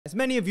As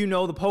many of you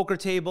know, the poker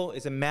table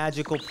is a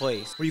magical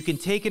place where you can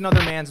take another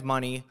man's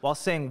money while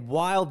saying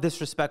wild,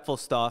 disrespectful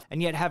stuff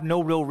and yet have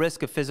no real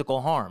risk of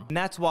physical harm. And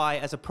that's why,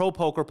 as a pro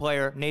poker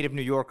player, native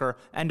New Yorker,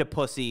 and a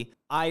pussy,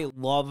 I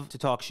love to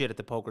talk shit at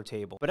the poker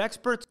table. But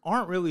experts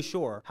aren't really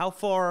sure how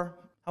far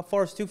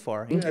is too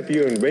far. If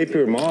you rape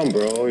your mom,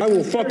 bro, I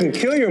will fucking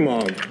kill your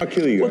mom. I'll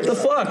kill you. What the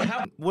fuck?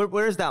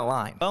 Where's that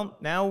line? Well,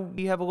 now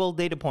we have a little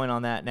data point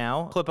on that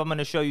now. The clip I'm going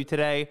to show you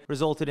today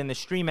resulted in the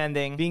stream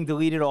ending, being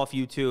deleted off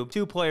YouTube,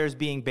 2 players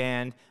being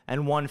banned,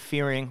 and 1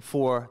 fearing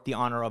for the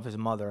honor of his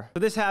mother.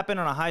 So this happened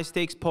on a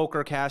high-stakes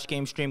poker cash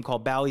game stream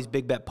called Ballys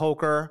Big Bet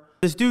Poker.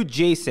 This dude,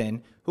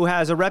 Jason, who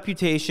has a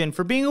reputation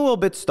for being a little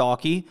bit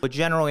stalky, but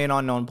generally an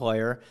unknown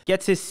player,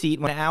 gets his seat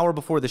an hour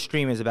before the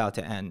stream is about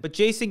to end. But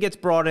Jason gets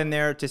brought in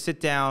there to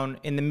sit down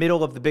in the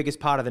middle of the biggest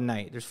pot of the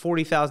night. There's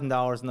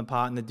 $40,000 in the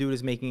pot, and the dude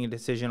is making a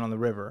decision on the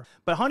river.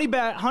 But Honey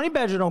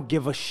Badger don't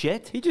give a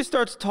shit. He just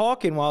starts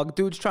talking while the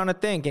dude's trying to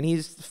think, and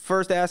he's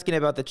first asking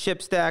about the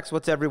chip stacks,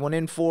 what's everyone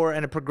in for,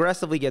 and it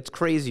progressively gets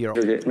crazier.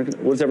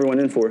 What's everyone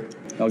in for?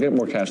 I'll get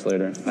more cash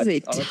later. This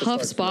is a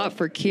tough spot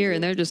for Kier,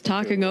 and they're just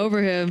talking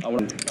over him. All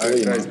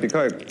right, guys, be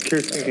quiet.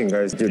 Kier's thinking,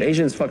 guys. Dude,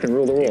 Asians fucking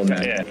rule the world,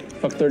 man. Yeah.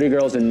 Fuck 30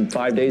 girls in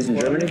 5 days in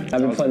Germany. I've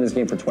been playing this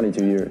game for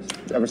 22 years.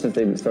 Ever since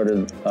they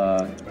started,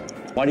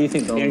 Why do you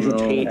think Andrew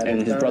Tate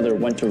and his brother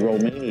went to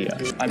Romania?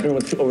 I've been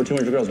with over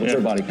 200 girls. What's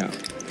their body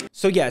count?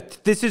 So yeah,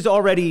 this is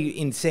already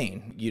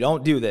insane. You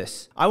don't do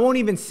this. I won't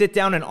even sit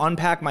down and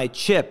unpack my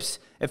chips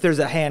if there's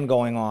a hand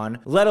going on,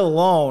 let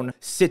alone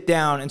sit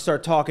down and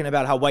start talking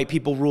about how white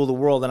people rule the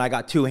world and I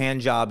got 2 hand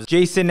jobs.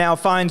 Jason now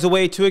finds a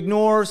way to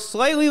ignore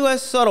slightly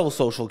less subtle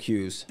social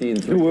cues.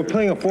 Dude, we're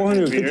playing a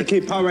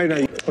 450K pot right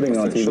now. Putting it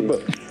on TV. Shut the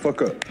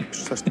fuck up.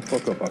 Shut the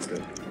fuck up, Oscar.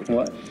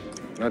 What?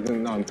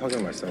 Nothing, no, I'm talking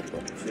to myself, bro.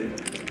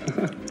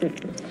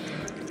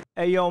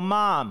 Hey, yo,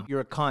 mom,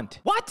 you're a cunt.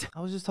 What? I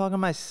was just talking to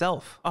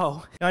myself.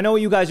 Oh, now I know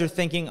what you guys are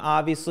thinking.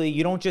 Obviously,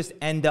 you don't just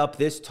end up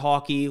this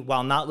talky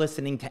while not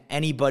listening to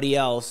anybody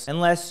else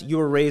unless you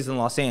were raised in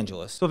Los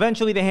Angeles. So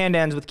eventually the hand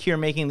ends with Kier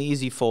making the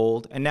easy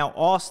fold, and now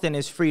Austin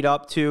is freed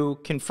up to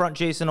confront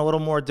Jason a little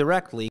more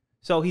directly.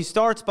 So he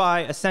starts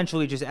by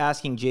essentially just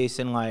asking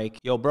Jason like,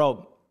 yo,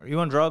 bro, are you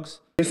on drugs?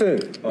 Jason,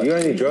 you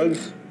got any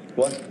drugs?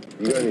 What?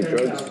 You got any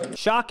drugs?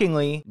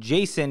 Shockingly,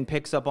 Jason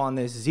picks up on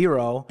this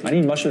 0. I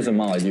need mushrooms and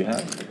Molly. Do you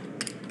have?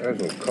 There's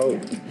no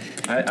coke.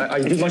 I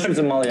do mushrooms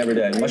and Molly every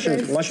day.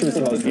 Mushrooms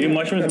and Molly. You do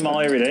mushrooms and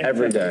Molly every day?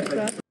 Every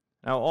day.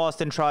 Now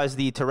Austin tries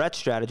the Tourette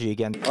strategy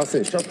again.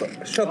 Austin, shut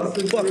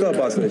the fuck up,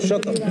 Austin.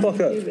 Shut the fuck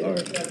up. All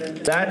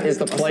right. That is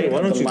the plight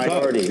of the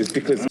minority. It's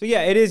because So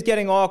yeah, it is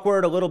getting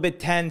awkward, a little bit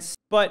tense.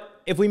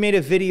 But if we made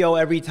a video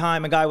every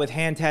time a guy with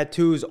hand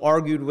tattoos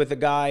argued with a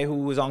guy who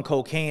was on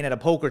cocaine at a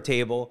poker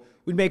table,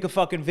 we'd make a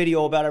fucking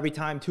video about every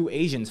time 2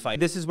 Asians fight.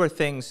 This is where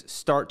things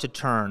start to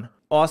turn.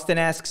 Austin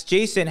asks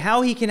Jason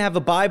how he can have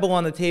a Bible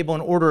on the table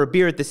and order a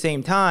beer at the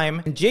same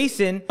time. And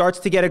Jason starts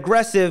to get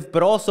aggressive,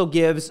 but also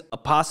gives a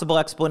possible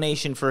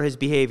explanation for his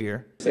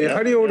behavior. hey,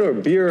 how do you order a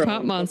beer?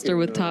 Pop Monster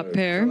with top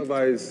pair.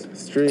 Televised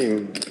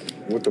stream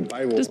with the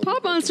Bible. Does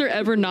Pop Monster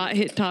ever not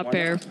hit top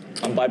pair?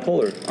 I'm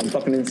bipolar. I'm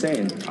fucking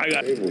insane. I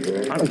got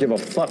I don't give a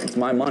fuck. It's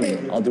my money.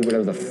 I'll do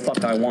whatever the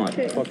fuck I want.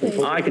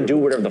 I can do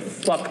whatever the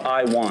fuck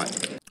I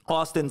want.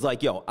 Austin's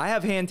like, yo, I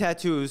have hand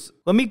tattoos.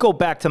 Let me go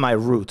back to my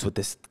roots with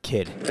this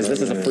kid. Because this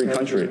is a free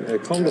country. Hey,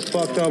 calm the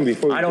fuck down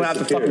before you I don't have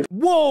to fucking...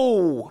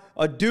 Whoa!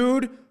 A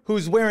dude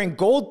who's wearing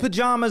gold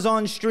pajamas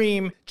on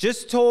stream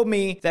just told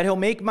me that he'll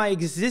make my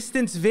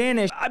existence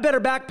vanish. I better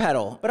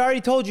backpedal. But I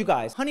already told you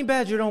guys, Honey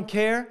Badger don't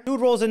care.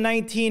 Dude rolls a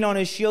 19 on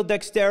his shield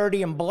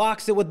dexterity and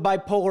blocks it with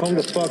bipolar. calm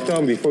the fuck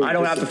down before you I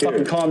don't have to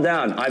fucking calm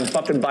down. I'm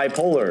fucking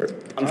bipolar.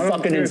 I'm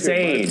fucking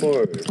insane.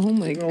 Oh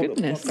my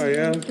goodness. I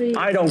am.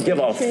 I don't give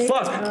a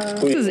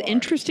fuck. This is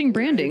interesting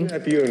branding.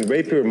 If you and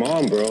rape your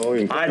mom,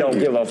 bro. I don't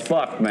give a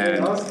fuck,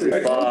 man.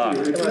 Fuck.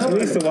 He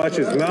needs to watch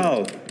his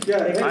mouth.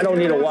 I don't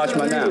need to watch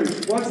my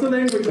mouth. What's the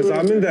language? Because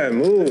I'm in that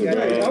mood,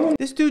 bro.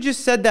 This dude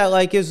just said that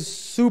like is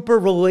super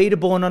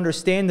relatable and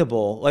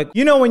understandable. Like,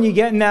 you know when you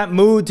get in that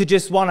mood to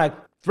just want to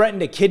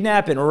threaten to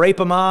kidnap and rape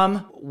a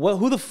mom? Well,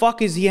 who the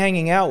fuck is he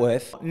hanging out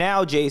with?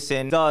 Now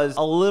Jason does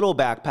a little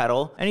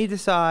backpedal and he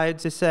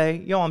decides to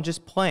say, yo, I'm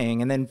just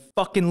playing. And then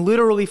fucking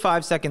literally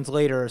 5 seconds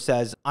later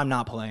says, I'm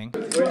not playing.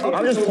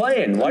 I'm just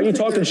playing. Why are you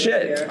talking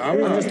shit? I'm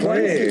not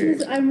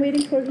playing. I'm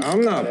waiting for this.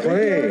 I'm not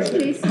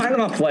playing. I'm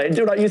not playing.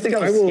 Dude, you think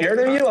I'm scared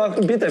of you?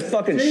 I'll beat the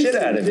fucking shit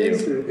out of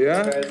you.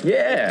 Yeah?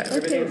 Yeah.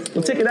 Okay.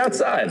 We'll take it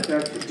outside.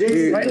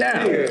 Jason, Right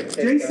now.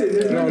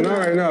 Jason, No, not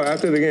right now.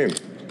 After the game.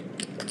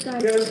 yeah,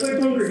 let's play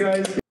poker,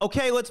 guys.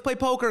 Okay, let's play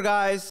poker,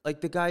 guys.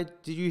 Like the guy,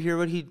 did you hear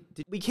what he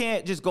did? We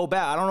can't just go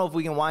back. I don't know if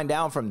we can wind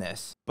down from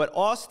this. But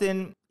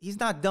Austin He's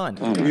not done.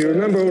 You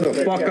remember who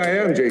the fuck I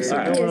am,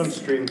 Jason?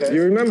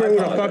 You remember who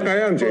the fuck I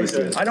am,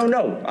 Jason? I don't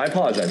know. I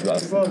apologize,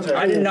 Russ.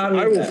 I did not mean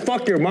I will that.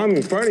 fuck your mom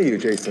in front of you,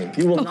 Jason.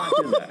 You will not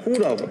do that. Who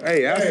the?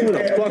 Hey, ask who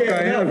the fuck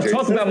I am, Jason.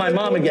 Talk about my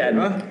mom again.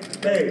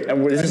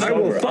 And this is I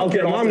will over. I'll fuck get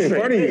your off mom the in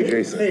front of street. you,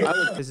 Jason.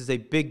 This is a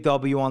big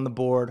W on the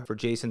board for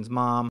Jason's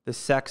mom. The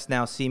sex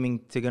now seeming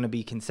to gonna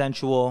be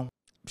consensual.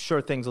 I'm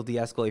sure things will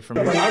de-escalate from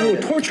here. I will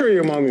torture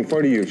your mom in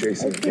front of you,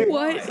 Jason.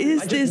 What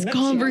is this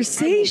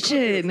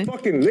conversation?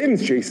 Fucking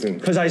limbs, Jason.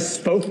 Because I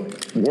spoke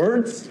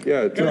words?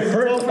 Yeah, You're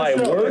hurt by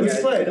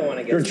words?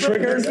 You're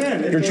triggered?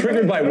 You're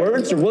triggered by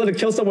words? You're willing to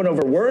kill someone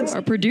over words?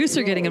 Our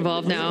producer getting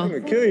involved now. I'm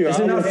gonna kill you. Is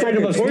it I will not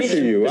freedom of fucking torture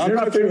speech? you. Is it I'll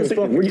not cut you freedom in of speech?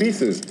 fucking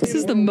pieces. This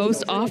is the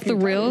most off the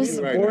rails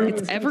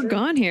it's ever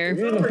gone here. Were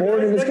you even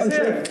born in this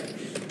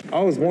country?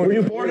 I was born. Were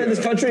you born in this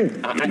country?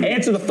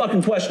 Answer the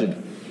fucking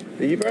question.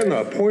 You better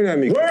not point at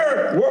me.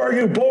 Where were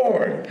you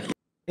born?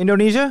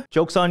 Indonesia?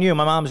 Joke's on you.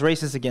 My mom's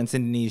racist against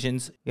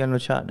Indonesians. You got no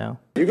shot now.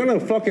 You're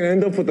gonna fucking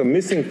end up with a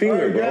missing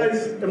finger, bro.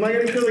 Guys, am I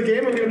gonna kill the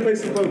game? I'm gonna play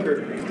some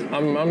poker.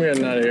 I'm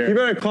getting out of You here.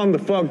 better calm the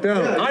fuck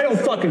down. I don't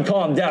fucking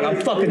calm down.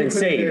 I'm fucking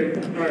insane.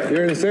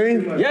 You're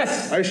insane?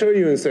 Yes. I show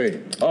you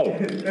insane. Oh.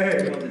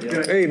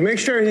 Hey, make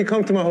sure he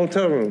come to my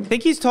hotel room. I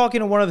think he's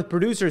talking to one of the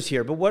producers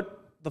here, but what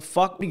the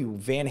fuck are you,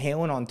 Van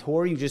Halen on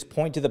tour? You just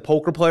point to the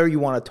poker player you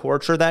want to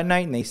torture that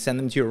night and they send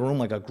them to your room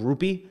like a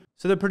groupie?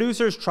 So the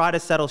producers try to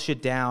settle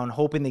shit down,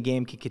 hoping the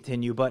game could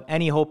continue, but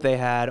any hope they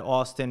had,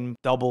 Austin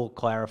double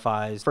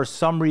clarifies. For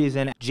some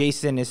reason,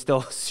 Jason is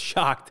still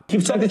shocked.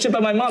 Keep talking shit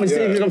about my mom. He's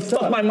saying he's gonna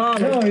fuck my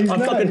mom. I'm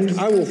fucking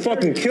I will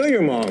fucking kill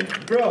your mom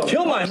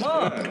kill my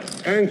mom.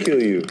 and kill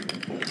you.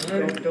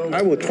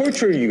 I will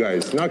torture you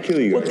guys, not kill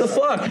you What guys. the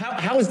fuck?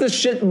 How is this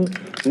shit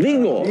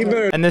legal? You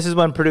better. And this is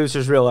when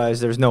producers realize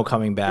there's no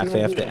coming back. They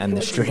have to end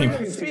the stream.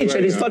 Speech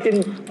and he's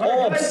fucking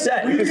all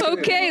upset.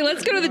 Okay,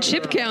 let's go to the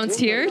chip counts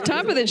here.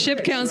 Top of the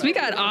chip counts, we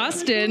got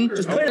Austin,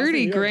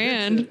 30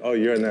 grand. Oh,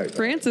 you're next.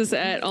 Francis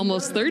at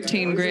almost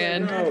 13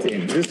 grand.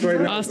 Just right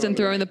now. Austin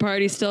throwing the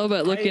party still,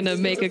 but looking to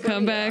make a I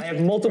comeback.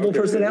 have multiple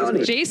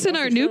personalities. Jason,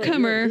 our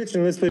newcomer.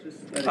 Let's play.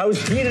 I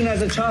was beaten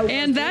as a child.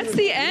 And that's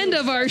the end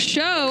of our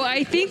show.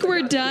 I think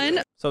we're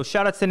done. So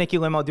shout outs to Nikki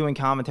Limo doing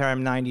commentary.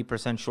 I'm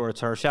 90% sure it's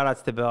her. Shout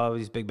outs to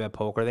Ballys Big Bet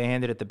Poker. They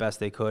handled it the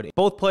best they could.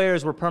 Both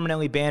players were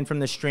permanently banned from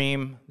the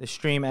stream. The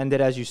stream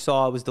ended, as you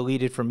saw. It was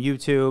deleted from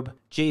YouTube.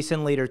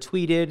 Jason later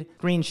tweeted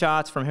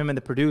screenshots from him and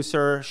the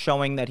producer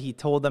showing that he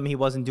told them he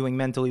wasn't doing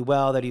mentally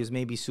well, that he was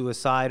maybe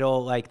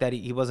suicidal, like that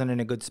he wasn't in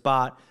a good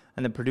spot.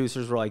 And the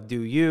producers were like,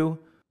 do you?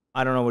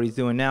 I don't know what he's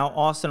doing now.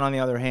 Austin, on the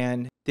other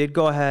hand, did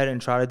go ahead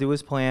and try to do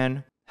his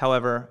plan.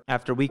 However,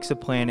 after weeks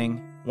of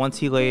planning, once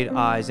he laid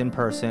eyes in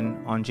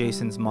person on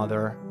Jason's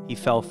mother, he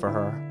fell for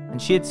her. And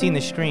she had seen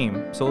the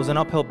stream, so it was an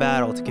uphill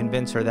battle to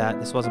convince her that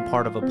this wasn't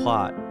part of a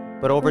plot.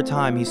 But over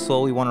time, he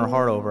slowly won her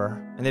heart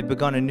over, and they've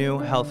begun a new,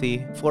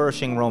 healthy,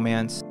 flourishing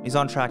romance. He's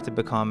on track to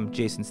become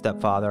Jason's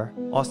stepfather.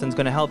 Austin's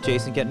gonna help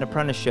Jason get an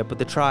apprenticeship with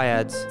the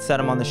Triads, set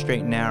him on the straight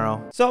and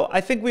narrow. So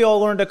I think we all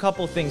learned a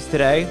couple things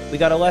today. We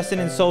got a lesson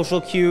in social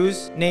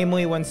cues,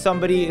 namely when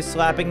somebody is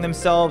slapping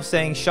themselves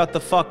saying shut the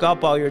fuck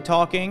up while you're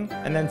talking,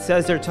 and then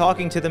says they're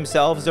talking to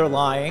themselves, they're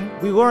lying.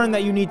 We learned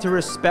that you need to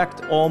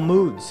respect all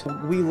moods.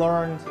 We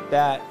learned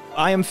that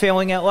I am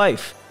failing at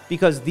life,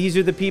 because these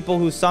are the people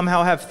who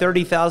somehow have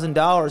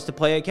 $30,000 to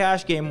play a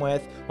cash game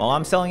with while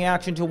I'm selling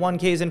action to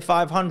 1Ks and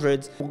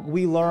 500s.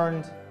 We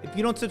learned, if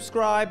you don't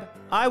subscribe,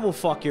 I will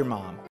fuck your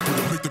mom.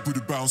 Make the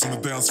booty bounce on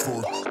the dance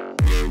floor.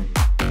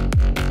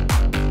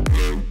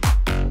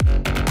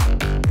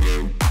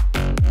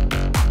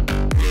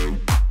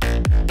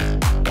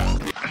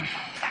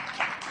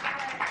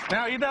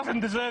 Now, he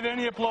doesn't deserve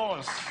any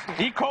applause.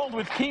 He called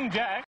with King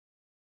Jack.